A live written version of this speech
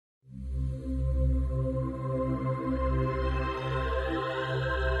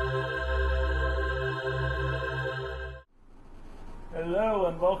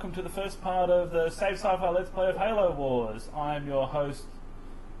welcome to the first part of the Sci-Fi Let's Play of Halo Wars. I'm your host,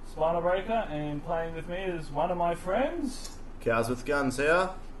 Spinal Breaker, and playing with me is one of my friends. Cows with Guns here.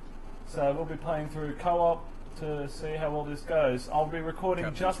 So we'll be playing through co-op to see how all this goes. I'll be recording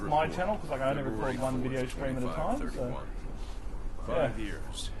Captain's just my report. channel because I can only record one video stream at a time. So 5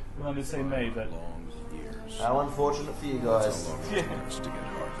 years. you'll only see me, but Long years. How unfortunate for you That's guys. how long it takes to get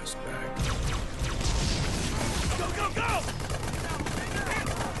Harvest back. Go, go, go!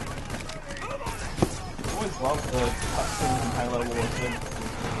 I always love the cutscenes in Halo Wars.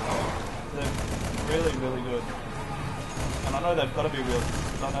 They're really, really good. And I know they've got to be real,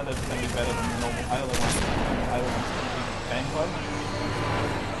 because I know they're going to be better than the normal Halo ones. Halo ones can be gameplay.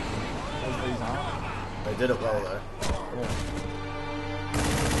 As these aren't. They did it well though. Yeah.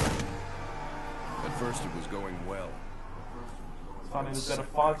 At first it was going well. It's funny, there's got a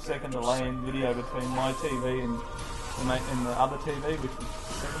 5-second delay in video between my TV and the other TV, which the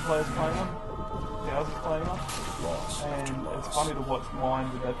second player's playing on. Cows is playing on. Loss after And it's loss. funny to watch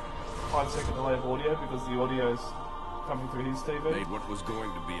mine with that 5-second delay of audio because the audio's coming through his TV. Made what was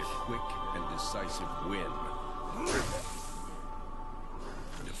going to be a quick and decisive win.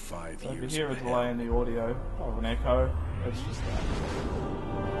 Into 5 So if you years hear a of delay in the audio or an echo, it's just that.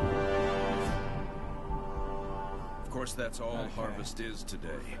 Of course, that's all Okay. Harvest is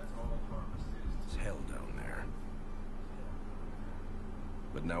today. It's hell down there.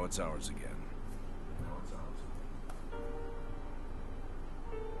 But now it's ours again.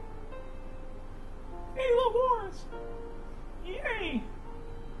 Halo Wars! Yay!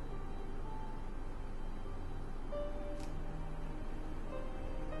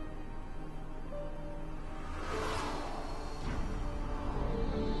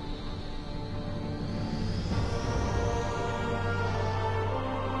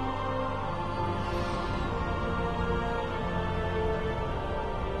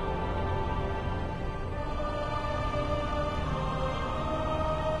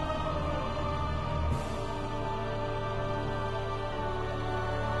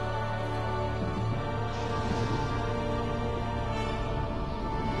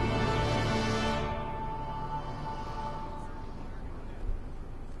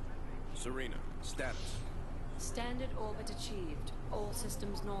 Serena, status. Standard orbit achieved. All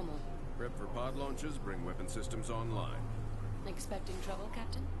systems normal. Prep for pod launches, bring weapon systems online. Expecting trouble,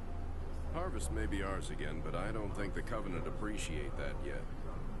 Captain? Harvest may be ours again, but I don't think the Covenant appreciate that yet.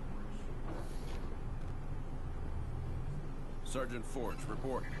 Sergeant Forge,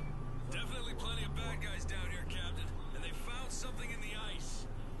 report. Definitely plenty of bad guys down here, Captain. And they found something in the ice.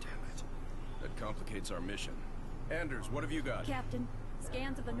 Damn it. That complicates our mission. Anders, what have you got? Captain,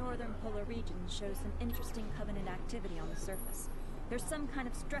 scans of the northern polar region show some interesting Covenant activity on the surface. There's some kind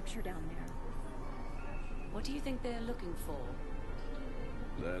of structure down there. What do you think they're looking for?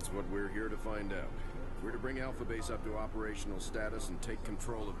 That's what we're here to find out. We're to bring Alpha Base up to operational status and take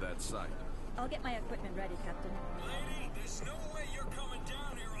control of that site. I'll get my equipment ready, Captain. Lady, there's no way you're coming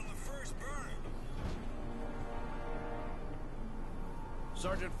down here on the first burn.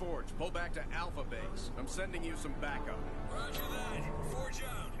 Sergeant Forge, pull back to Alpha Base. I'm sending you some backup. Roger that. Forge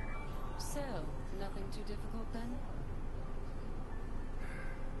out. So, nothing too difficult then?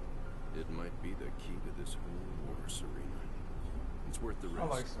 It might be the key to this whole war, Serena. It's worth the risk. I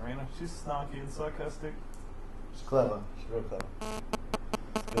like Serena. She's snarky and sarcastic. She's clever. She's real clever.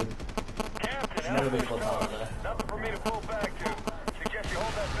 Good. Captain, Never been caught out there. nothing for me to pull back to. Suggest you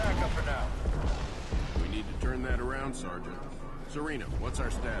hold that back up for now. We need to turn that around, Sergeant. Serena, what's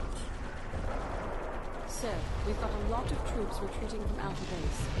our status? Sir, we've got a lot of troops retreating from Alpha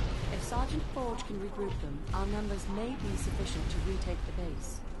Base. If Sergeant Forge can regroup them, our numbers may be sufficient to retake the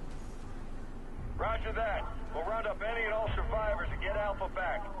base. Roger that. We'll round up any and all survivors and get Alpha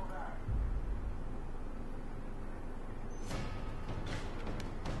back.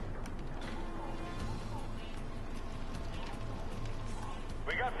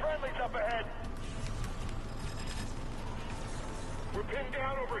 We got friendlies up ahead. We're pinned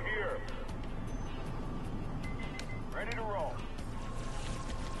down over here. Ready to roll.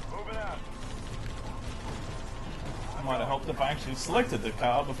 Moving out. I might have helped if I actually selected the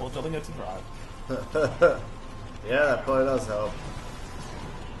car before telling it to drive. Yeah, that probably does help.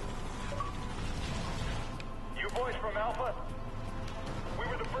 You boys from Alpha? We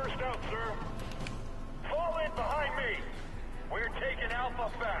were the first out, sir. Fall in behind me. We're taking Alpha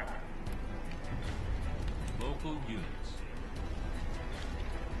back. Local units.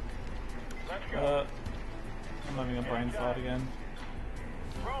 Let's go. I'm having a brain fart again.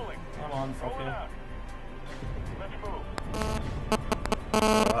 Rolling. Come on, fuck Rolling you. out. Let's move.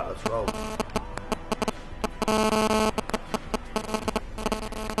 Alright, let's roll.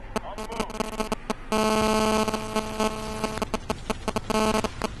 All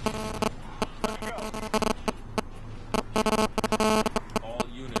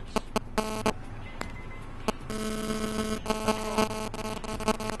units.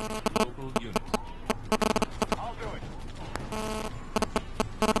 Local units. I'll do it.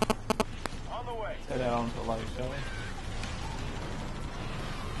 On the way. Let's head out onto the lake, shall we?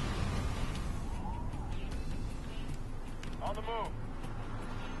 On the move.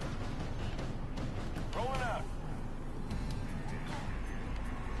 Rolling out.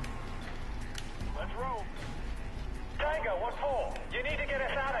 Let's roll. Tango, what for? You need to get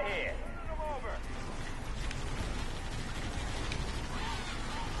us out of here. Come over.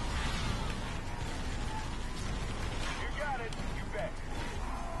 You got it. You bet.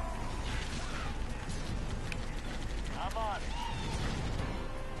 I'm on it.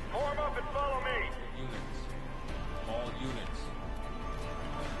 Form up and follow me. Units. All units.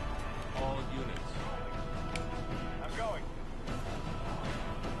 All units. I'm going.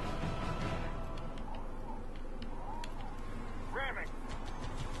 Ramming.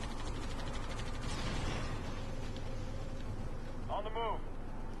 On the move.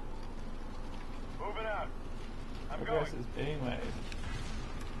 Moving out. I'm going. Progress is being made.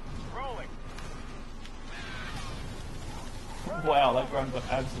 Rolling. Wow, that grunt got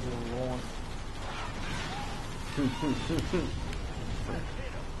absolutely launched.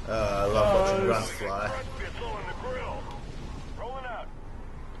 I love watching grunts fly. Pistol in the grill. Rolling out.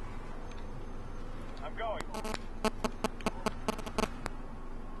 I'm going.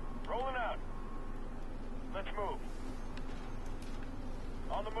 Rolling out. Let's move.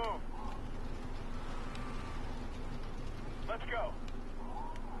 On the move. Let's go.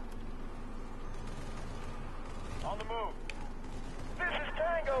 On the move. This is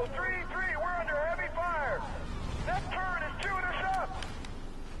Tango 3-3. We're under heavy fire. That turret is chewing us up.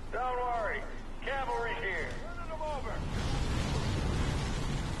 Don't worry. Cavalry's here. Running them over.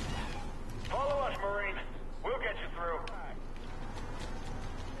 Follow us, Marines. We'll get you through.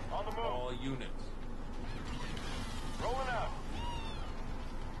 On the move. All units. Rolling out.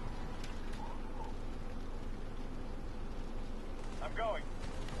 I'm going.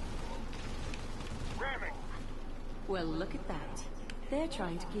 Ramming. Well, look at that. They're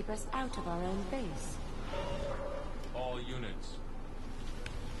trying to keep us out of our own base. All units.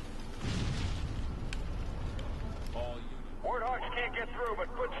 All units. Warthogs can't get through, but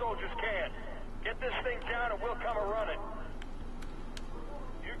foot soldiers can. Get this thing down and we'll come a-running.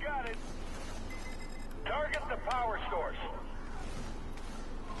 You got it. Target the power source.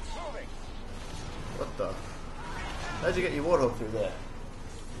 Moving. What the? How'd you get your warthog through there?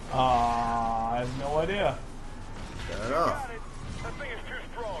 I have no idea. Fair enough. Got it. That thing is too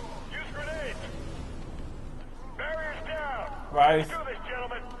strong. Use grenades. Barriers down. Right. Let's do this,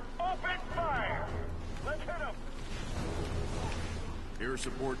 gentlemen. Open fire. Let's hit them. Air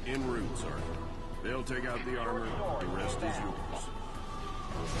support en route, Sergeant. They'll take out the armor. The rest is yours.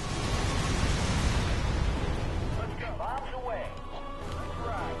 Let's go. Bombs away. Let's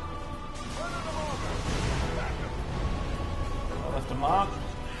ride. Running them over. Back them. I left a mark. Knock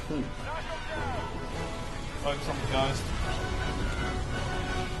them down. Focus on the ghost.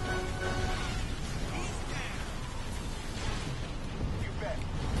 You bet.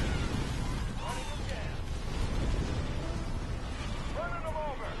 Running them down. Running them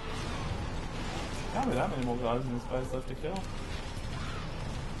over. Can't be that many more guys in this base left to kill.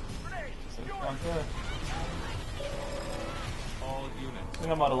 Grenade. So, Yours. right there. All I units.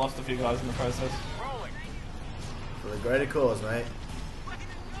 think I might have lost a few guys in the process. Rolling. For the greater cause, mate.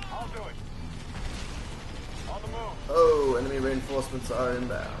 I'll do it. On the move. Oh, enemy reinforcements are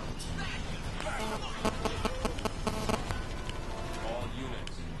inbound. All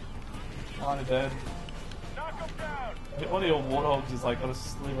units. Kinda dead. Knock them down. One of your warthogs is like got a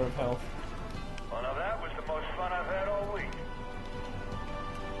sliver of health. Well, now that was the most fun I've had all week.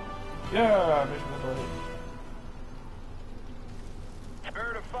 Yeah, mission complete.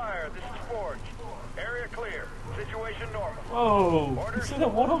 Spirit of fire, this is Forge. Area clear. Situation normal. Whoa! You see that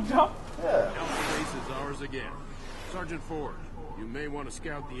warthog jump? Yeah. Alpha base is ours again. Sergeant Ford, you may want to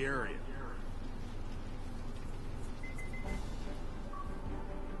scout the area.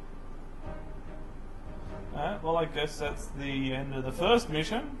 Alright, well I guess that's the end of the first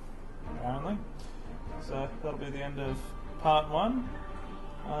mission, apparently. So that'll be the end of part 1.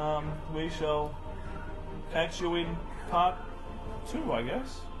 We shall catch you in part 2, I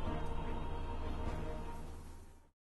guess.